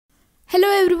Hello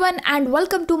everyone and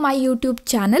welcome to my YouTube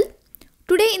channel.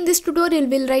 Today in this tutorial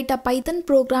we'll write a Python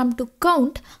program to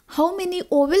count how many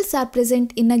vowels are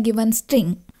present in a given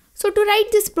string. So to write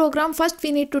this program, first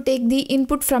we need to take the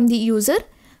input from the user.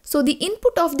 So the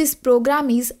input of this program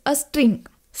is a string.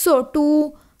 So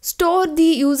to store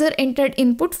the user entered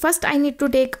input, first I need to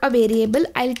take a variable.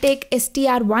 I'll take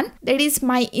str1, that is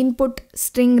my input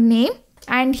string name.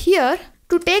 And here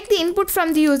to take the input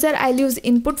from the user, I'll use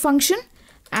input function.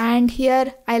 And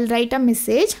here I'll write a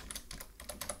message,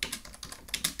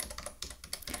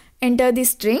 enter the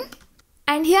string,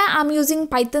 and here I'm using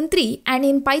Python 3, and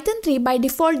in Python 3 by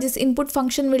default this input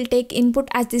function will take input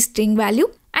as the string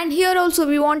value, and here also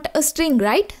we want a string,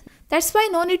 right? That's why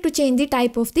no need to change the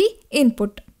type of the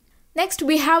input. Next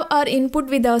we have our input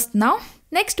with us now.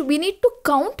 Next we need to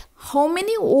count how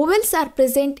many vowels are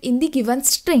present in the given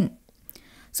string.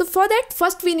 So for that,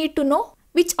 first we need to know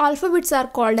which alphabets are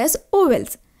called as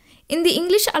vowels. In the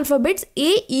English alphabets,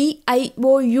 A, E, I,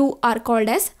 O, U are called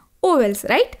as vowels,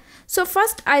 right? So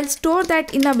first I'll store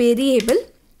that in a variable.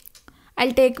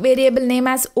 I'll take variable name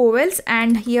as vowels,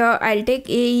 and here I'll take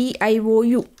A, E, I, O,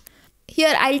 U.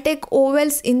 Here I'll take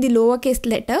vowels in the lowercase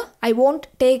letter. I won't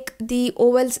take the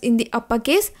vowels in the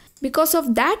uppercase. Because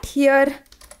of that, here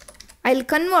I'll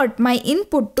convert my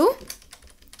input to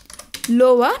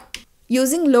lower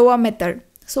using lower method.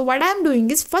 So what I am doing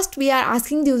is, first we are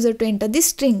asking the user to enter this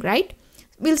string, right?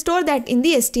 We'll store that in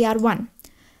the str1.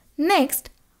 Next,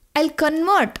 I'll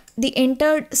convert the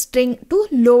entered string to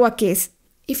lowercase.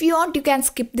 If you want, you can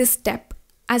skip this step.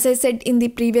 As I said in the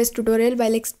previous tutorial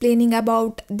while explaining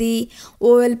about the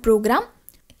vowel program,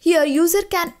 here user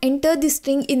can enter the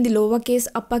string in the lowercase,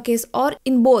 uppercase, or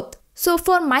in both. So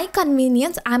for my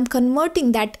convenience, I am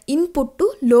converting that input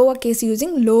to lowercase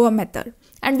using lower method.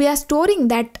 And we are storing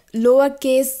that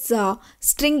lowercase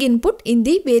string input in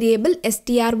the variable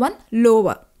str1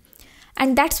 lower.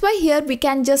 And that's why here we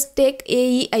can just take A,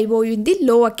 E, I, O in the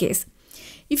lowercase.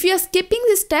 If you are skipping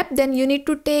this step, then you need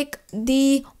to take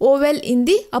the vowel in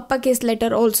the uppercase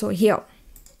letter also here.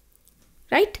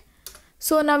 Right?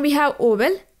 So now we have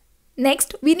vowel.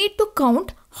 Next, we need to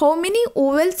count how many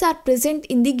vowels are present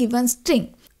in the given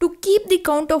string. To keep the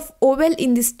count of vowel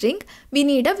in the string, we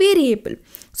need a variable.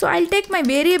 So I'll take my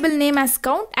variable name as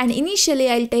count, and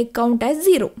initially I'll take count as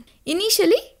 0.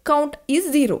 Initially count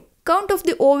is 0. Count of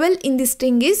the vowel in the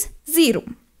string is 0.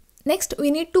 Next we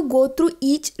need to go through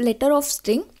each letter of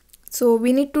string. So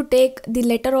we need to take the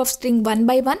letter of string one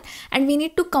by one, and we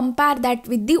need to compare that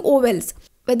with the vowels,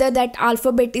 whether that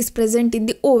alphabet is present in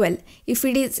the vowel. If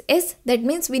it is S, that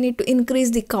means we need to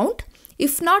increase the count.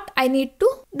 If not, I need to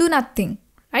do nothing.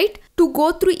 Right? To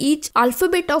go through each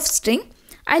alphabet of string,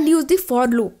 I'll use the for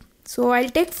loop. So I'll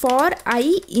take for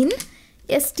I in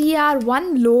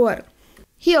str1 lower.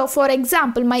 Here for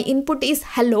example, my input is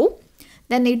hello.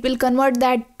 Then it will convert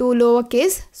that to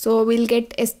lowercase. So we'll get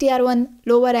str1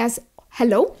 lower as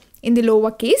hello in the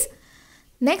lowercase.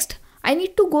 Next, I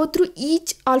need to go through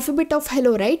each alphabet of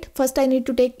hello, right? First I need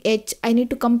to take H. I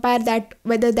need to compare that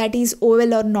whether that is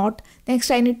vowel or not. Next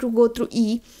I need to go through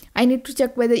E. I need to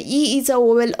check whether E is a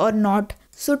vowel or not.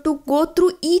 So to go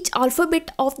through each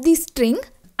alphabet of the string,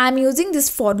 I am using this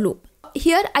for loop.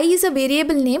 Here I is a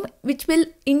variable name which will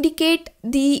indicate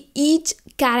the each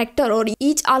character or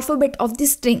each alphabet of the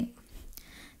string.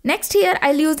 Next here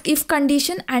I'll use if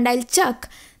condition, and I'll check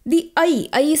the I.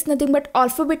 I is nothing but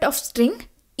alphabet of string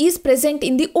is present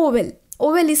in the vowel.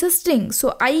 Vowel is a string.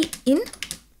 So I in.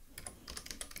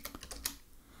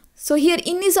 So here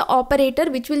in is an operator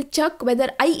which will check whether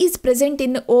I is present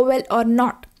in vowel or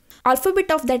not. Alphabet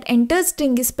of that entire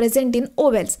string is present in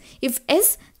vowels. If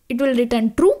S, it will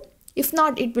return true. If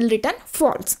not, it will return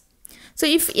false. So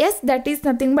if yes, that is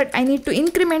nothing but I need to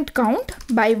increment count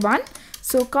by 1.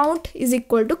 So count is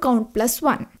equal to count plus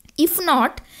 1. If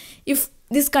not, if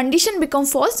this condition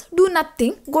becomes false, do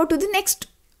nothing. Go to the next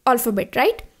alphabet,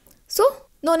 right? So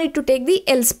no need to take the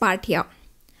else part here.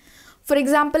 For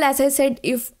example, as I said,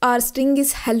 if our string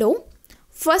is hello,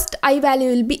 first I value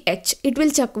will be H. It will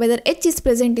check whether H is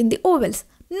present in the vowels.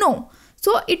 No.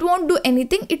 So it won't do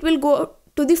anything. It will go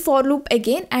to the for loop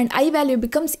again, and I value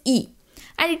becomes E.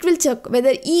 And it will check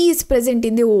whether E is present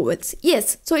in the vowels.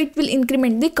 Yes. So it will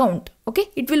increment the count. Okay.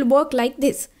 It will work like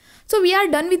this. So we are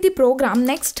done with the program.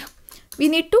 Next, we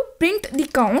need to print the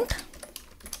count.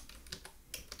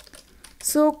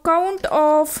 So count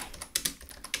of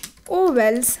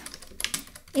vowels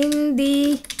in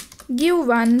the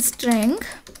given string,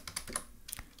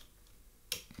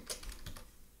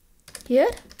 here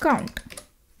count.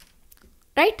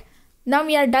 Right? Now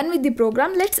we are done with the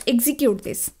program. Let's execute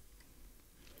this.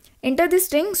 Enter the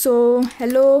string. So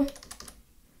hello,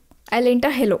 I'll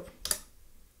enter hello.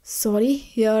 Sorry,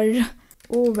 here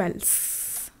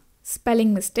vowels.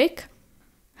 Spelling mistake.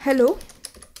 Hello.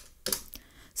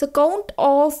 So count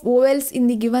of vowels in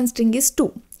the given string is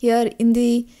 2. Here in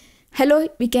the hello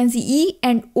we can see E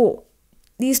and O.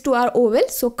 These two are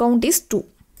vowels, so count is 2.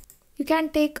 You can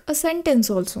take a sentence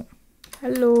also.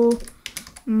 Hello,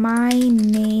 my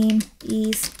name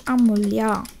is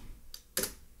Amulya.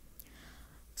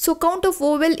 So count of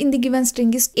vowel in the given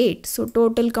string is 8. So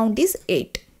total count is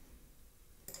 8.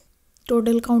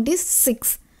 Total count is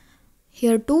 6.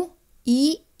 Here 2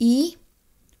 E, E,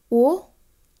 O,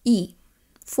 E.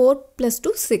 4 plus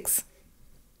 2, 6.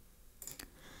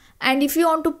 And if you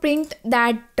want to print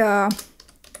that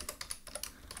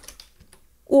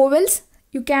vowels,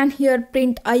 you can here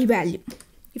print I value.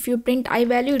 If you print I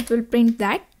value, it will print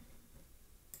that.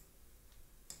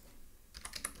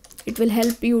 It will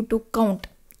help you to count.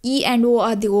 E and O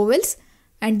are the vowels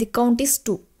and the count is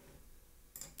 2.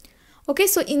 Okay,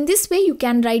 so in this way you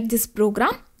can write this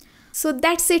program. So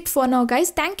that's it for now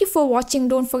guys. Thank you for watching.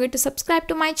 Don't forget to subscribe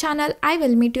to my channel. I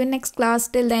will meet you in next class.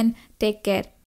 Till then, take care.